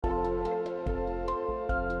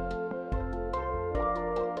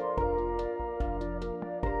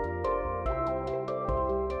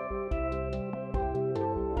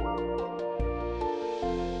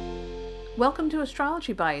Welcome to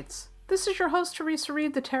Astrology Bites. This is your host, Teresa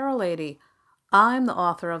Reed, the Tarot Lady. I'm the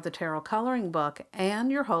author of the Tarot Coloring Book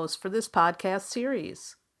and your host for this podcast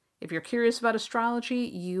series. If you're curious about astrology,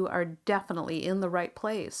 you are definitely in the right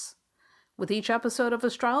place. With each episode of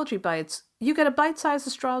Astrology Bites, you get a bite-sized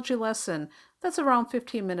astrology lesson that's around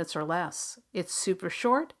 15 minutes or less. It's super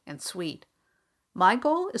short and sweet. My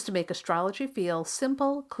goal is to make astrology feel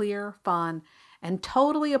simple, clear, fun, and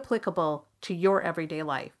totally applicable to your everyday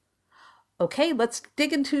life. Okay, let's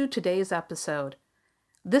dig into today's episode.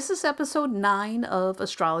 This is episode 9 of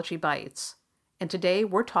Astrology Bites, and today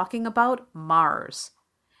we're talking about Mars.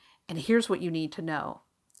 And here's what you need to know.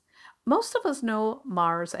 Most of us know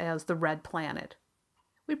Mars as the red planet.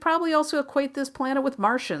 We probably also equate this planet with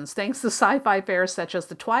Martians, thanks to sci-fi fairs such as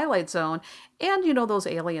The Twilight Zone and, those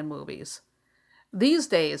alien movies. These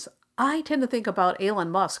days, I tend to think about Elon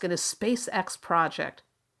Musk and his SpaceX project.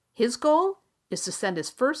 His goal is to send his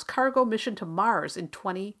first cargo mission to Mars in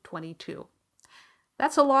 2022.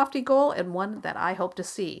 That's a lofty goal and one that I hope to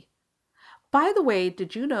see. By the way,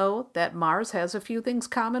 did you know that Mars has a few things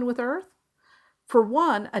common with Earth? For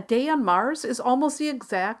one, a day on Mars is almost the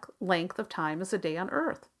exact length of time as a day on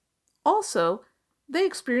Earth. Also, they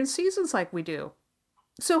experience seasons like we do.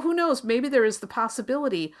 So who knows, maybe there is the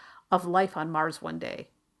possibility of life on Mars one day.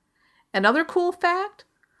 Another cool fact,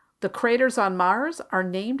 the craters on Mars are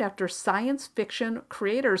named after science fiction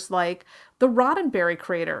creators like the Roddenberry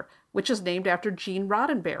crater, which is named after Gene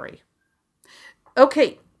Roddenberry.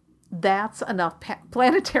 Okay, that's enough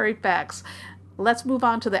planetary facts. Let's move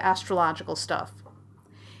on to the astrological stuff.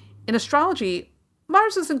 In astrology,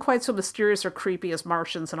 Mars isn't quite so mysterious or creepy as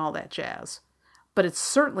Martians and all that jazz, but it's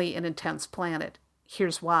certainly an intense planet.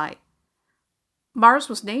 Here's why. Mars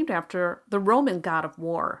was named after the Roman god of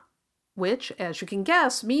war, which, as you can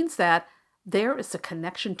guess, means that there is a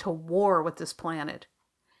connection to war with this planet.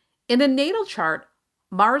 In a natal chart,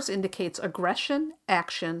 Mars indicates aggression,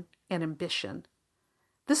 action, and ambition.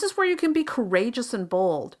 This is where you can be courageous and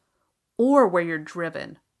bold, or where you're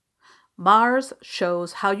driven. Mars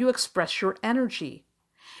shows how you express your energy,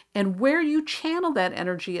 and where you channel that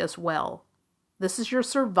energy as well. This is your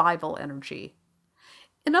survival energy.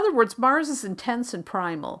 In other words, Mars is intense and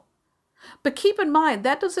primal. But keep in mind,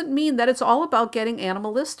 that doesn't mean that it's all about getting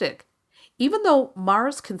animalistic. Even though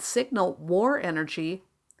Mars can signal war energy,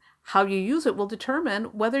 how you use it will determine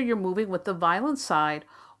whether you're moving with the violent side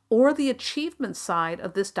or the achievement side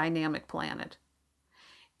of this dynamic planet.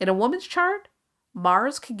 In a woman's chart,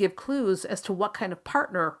 Mars can give clues as to what kind of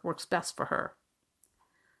partner works best for her.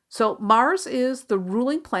 So Mars is the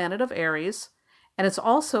ruling planet of Aries, and it's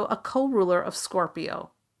also a co-ruler of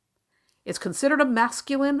Scorpio. It's considered a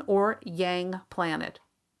masculine or yang planet.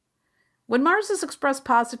 When Mars is expressed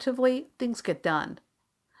positively, things get done.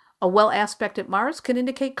 A well-aspected Mars can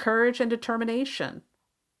indicate courage and determination.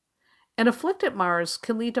 An afflicted Mars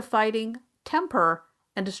can lead to fighting, temper,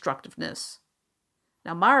 and destructiveness.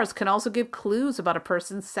 Now, Mars can also give clues about a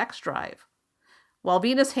person's sex drive. While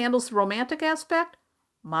Venus handles the romantic aspect,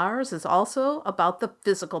 Mars is also about the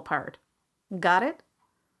physical part. Got it?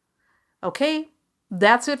 Okay.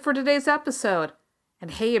 That's it for today's episode.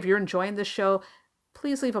 And hey, if you're enjoying this show,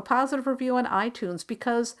 please leave a positive review on iTunes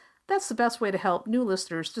because that's the best way to help new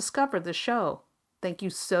listeners discover the show. Thank you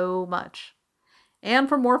so much. And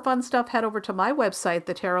for more fun stuff, head over to my website,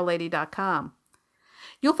 thetarotlady.com.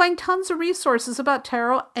 You'll find tons of resources about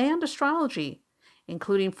tarot and astrology,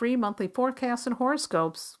 including free monthly forecasts and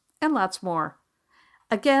horoscopes, and lots more.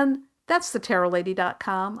 Again, that's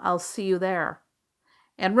thetarotlady.com. I'll see you there.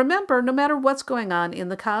 And remember, no matter what's going on in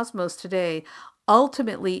the cosmos today,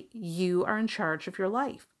 ultimately, you are in charge of your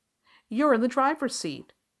life. You're in the driver's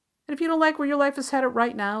seat. And if you don't like where your life is headed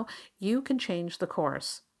right now, you can change the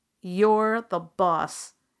course. You're the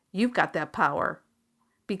boss. You've got that power.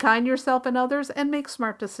 Be kind to yourself and others and make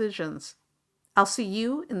smart decisions. I'll see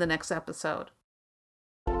you in the next episode.